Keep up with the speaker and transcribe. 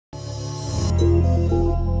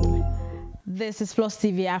This is Plus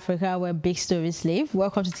TV Africa, where big stories live.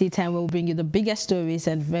 Welcome to Tea Time, where we bring you the biggest stories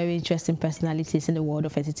and very interesting personalities in the world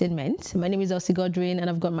of entertainment. My name is Elsie Godwin,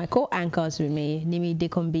 and I've got my co-anchors with me, Nimi,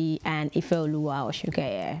 Dekanmbi, and Ifeoluwa,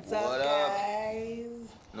 Osunkeye. What's up, guys?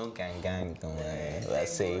 No gang, don't worry. We're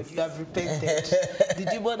safe. You have repented. The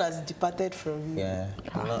demon has departed from you. Yeah.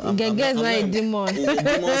 Gege is not a demon. It's a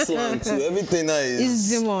demon slang too. Everything now is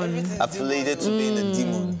demon. affiliated to being a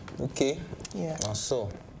demon. Okay? Yeah. So,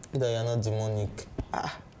 either you're not demonic.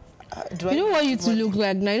 You don't want you to look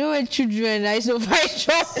like now. You know when children are so fight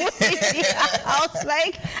trouble. I was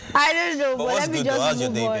like, I don't know, but let me just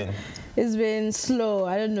move on. It's been slow.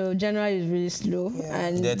 I don't know. January is really slow,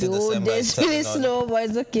 and the whole day is really slow, but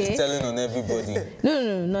it's okay. Telling on everybody.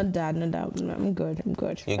 No, not that. I'm good.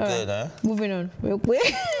 You're good, huh? Moving on real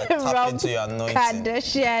quick. Tap into your anointing.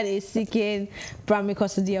 Kardashian is seeking primary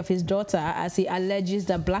custody of his daughter as he alleges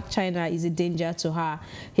that Black China is a danger to her.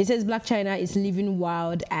 He says Black China is living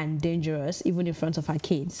wild and dangerous, even in front of her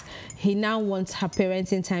kids. He now wants her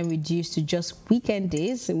parenting time reduced to just weekend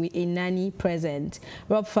days with a nanny present.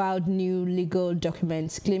 Rob filed new legal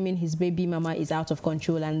documents claiming his baby mama is out of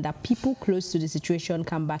control and that people close to the situation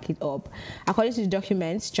can back it up. According to the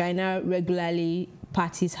documents, China regularly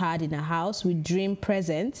parties hard in her house with dream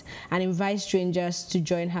present and invites strangers to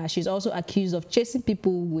join her. She's also accused of chasing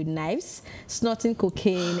people with knives, snorting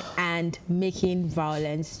cocaine, and making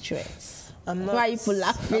violent threats. Why are you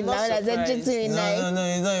laughing now?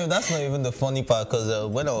 No, that's not even the funny part, because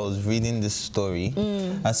when I was reading this story,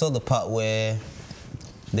 I saw the part where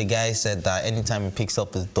the guy said that anytime he picks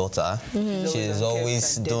up his daughter, she's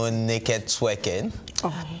always doing naked twerking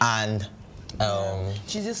and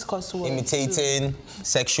imitating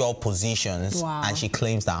sexual positions, and she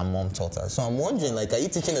claims that her mom taught her. So I'm wondering, like, are you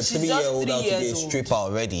teaching a 3-year-old how to be a stripper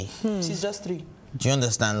already? She's just 3. Do you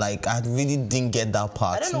understand? Like, I really didn't get that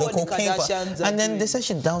part. I don't know what the Kardashians are and then doing. They said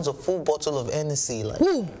she downs a full bottle of Hennessy. Like,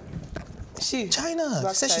 who? China.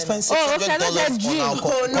 She said she spent $600 on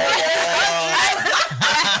alcohol.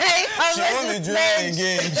 She won't be drinking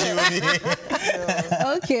again. She will be.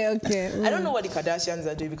 Okay. I don't know what the Kardashians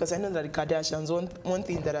are doing, because I know that the Kardashians, one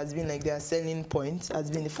thing that has been like their selling point has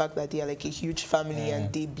been the fact that they are like a huge family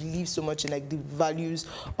and they believe so much in like the values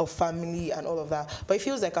of family and all of that. But it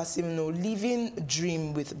feels like as you know, living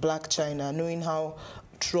dream with Black China, knowing how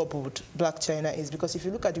troubled Black China is, because if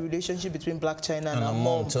you look at the relationship between Black China and her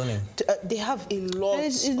mom, Tony, they have a lot.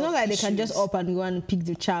 It's not like they can just up and go and pick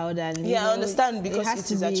the child and I understand, because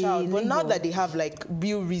it is a child. Legal. But now that they have like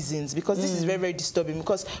real reasons, because this is very, very disturbing.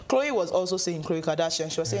 Because Khloe was also saying, Khloe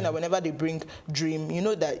Kardashian, she was saying that whenever they bring Dream,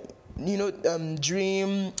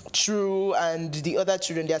 Dream, True, and the other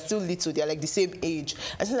children, they are still little, they are like the same age.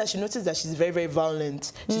 I think that she noticed that she's very, very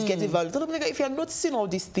violent. She's getting violent. I'm like, if you're noticing all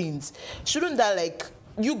these things, shouldn't that like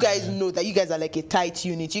you guys know that you guys are like a tight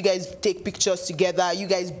unit? You guys take pictures together. You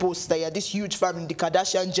guys boast that you're this huge family, the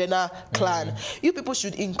Kardashian-Jenner clan. You people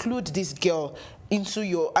should include this girl into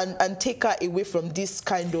your and take her away from this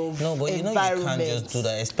kind of but you know you can't just do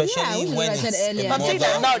that, especially when it's earlier. I'm saying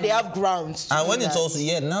that now they have grounds to and when do it's that.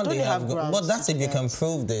 also now they have grounds. But that's if you can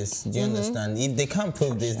prove this. Do you understand? If they can't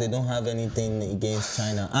prove this, they don't have anything against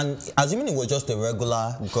China. And assuming it was just a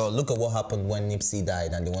regular girl, look at what happened when Nipsey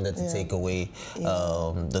died and they wanted to take away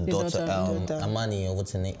the daughter Amani, or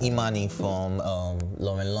what's her name, Imani from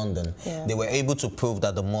Lauren London. They were able to prove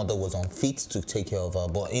that the mother was unfit to take care of her.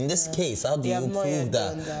 But in this case, how do you prove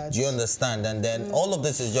that? Do you understand? And then all of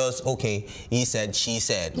this is just, okay, he said, she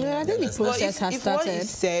said. Yeah, I think the process has if started. what he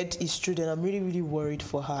said is true, then I'm really, really worried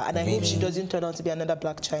for her. And I hope she doesn't turn out to be another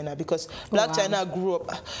Black China, because Black China grew up.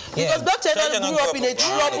 Because Black China grew up in a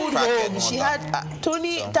troubled home. She had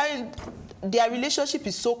Tony. Their relationship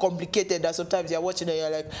is so complicated that sometimes you're watching and you're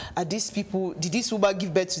like, are these people, did this woman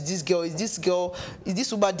give birth to this girl? Is this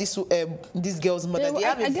woman this girl's mother? They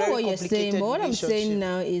have a very complicated relationship. But what I'm saying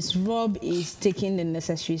now is Rob is taking the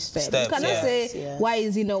necessary steps. You cannot say, why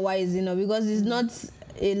is he not, because it's not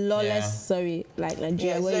a lawless, like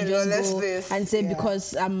Nigeria, where you just go and say,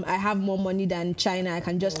 because I have more money than China, I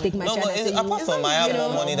can just take my China. Apart from I have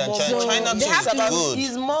more money than China, China too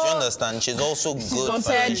is good. Do you understand? She's also good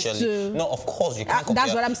financially. No, of course you can't compare.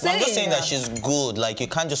 That's what I'm saying. I'm just saying that she's good. Like, you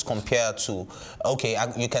can't just compare to, okay,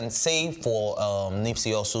 you can say for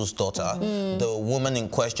Nipsey Hussle's daughter, the woman in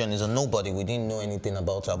question is a nobody. We didn't know anything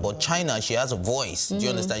about her. But China, she has a voice. Do you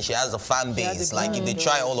understand? She has a fan base. Like, if they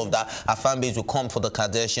try all of that, her fan base will come for the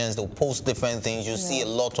Kardashians, they'll post different things. You see a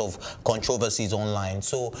lot of controversies online.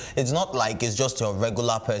 So it's not like it's just a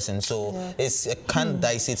regular person. So it's a kind of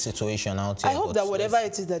dicey situation out here. I hope that whatever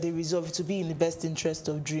it is that they resolve to be in the best interest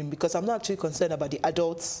of Dream, because I'm not actually concerned about the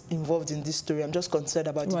adults involved in this story. I'm just concerned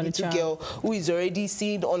about the little girl who is already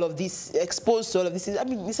seeing all of this, exposed to all of this. I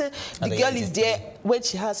mean, he said the girl is there when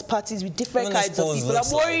she has parties with different kinds of people.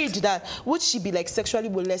 I'm worried that would she be like sexually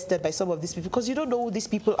molested by some of these people, because you don't know who these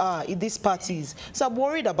people are in these parties. So I'm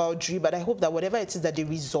worried about Dream, but I hope that whatever it is that they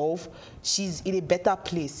resolve, she's in a better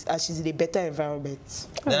place and she's in a better environment.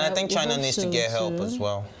 Then I think China needs to get help as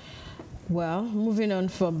well. Well, moving on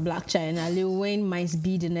from Black China, Lil Wayne might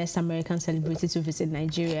be the next American celebrity to visit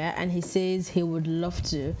Nigeria, and he says he would love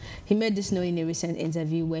to. He made this known in a recent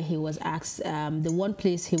interview where he was asked the one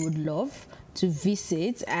place he would love to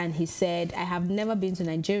visit, and he said, I have never been to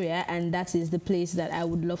Nigeria, and that is the place that I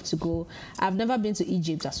would love to go. I've never been to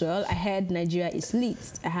Egypt as well. I heard Nigeria is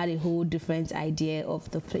lit. I had a whole different idea of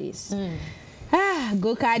the place.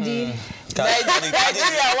 Go Cardi.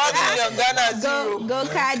 Nigeria, 1 million Ghana, 0. Go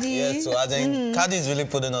Cardi. Yeah, so I think Cardi is really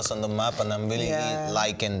putting us on the map, and I'm really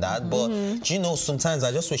liking that. But do you know, sometimes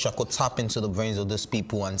I just wish I could tap into the brains of those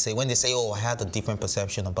people and say, when they say, oh, I had a different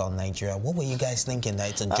perception about Nigeria, what were you guys thinking,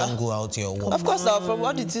 that it's a jungle out here? Or of course, now, from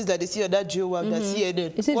what it is that they see on that Joe Wag, that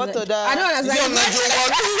CNN. What other? I don't understand.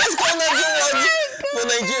 Let's call Nigeria for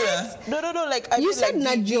Nigeria. No, like I you said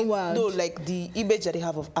like Nigeria. No, like the image that they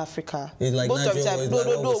have of Africa. It's like most of the time,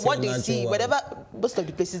 no. What they see, whatever, most of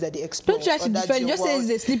the places that they explore. Don't try to defend. Just say it's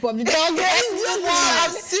the sleep of the dog.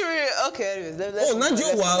 I'm serious. Okay, anyways, let's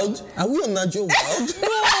Nigeria Wild? Are we on Nigeria Wild?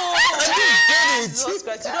 I just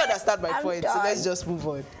get it. You don't understand my point, so let's just move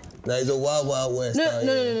on. That is a wild, wild west.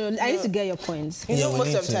 No. I need to get your points. You know,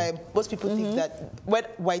 most of the time, most people think that when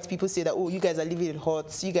white people say that, oh, you guys are living in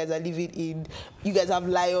huts, you guys are living in, you guys have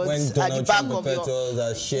lions at the back of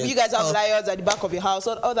your, you guys have lions at the back of your house,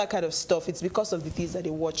 all that kind of stuff. It's because of the things that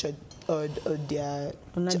they watch on their,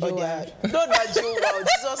 not Nigeria,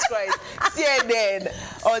 Jesus Christ, CNN.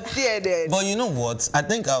 But you know what? I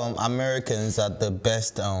think Americans are the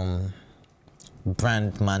best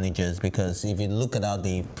brand managers, because if you look at how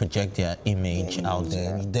they project their image out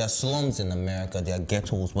there, there are slums in America, there are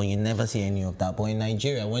ghettos, but you never see any of that. But in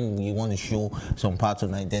Nigeria, when you want to show some parts of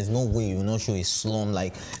Nigeria, there's no way you will not show a slum.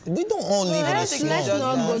 Like, we don't all live in a slum. Let's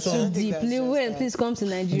not go too deep. Lil Wayne, please come to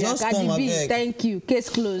Nigeria. Cardi B, thank you. Case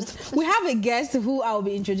closed. We have a guest who I will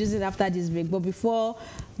be introducing after this break, but before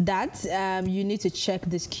that, you need to check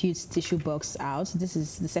this cute tissue box out. This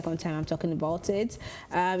is the second time I'm talking about it.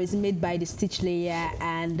 It's made by the Stitch Layer,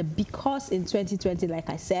 and because in 2020, like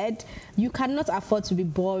I said, you cannot afford to be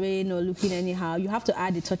boring or looking anyhow. You have to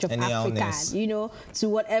add a touch of African, you know, to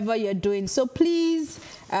whatever you're doing. So please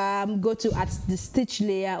go to the Stitch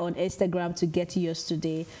Layer on Instagram to get yours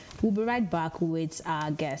today. We'll be right back with our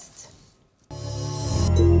guest.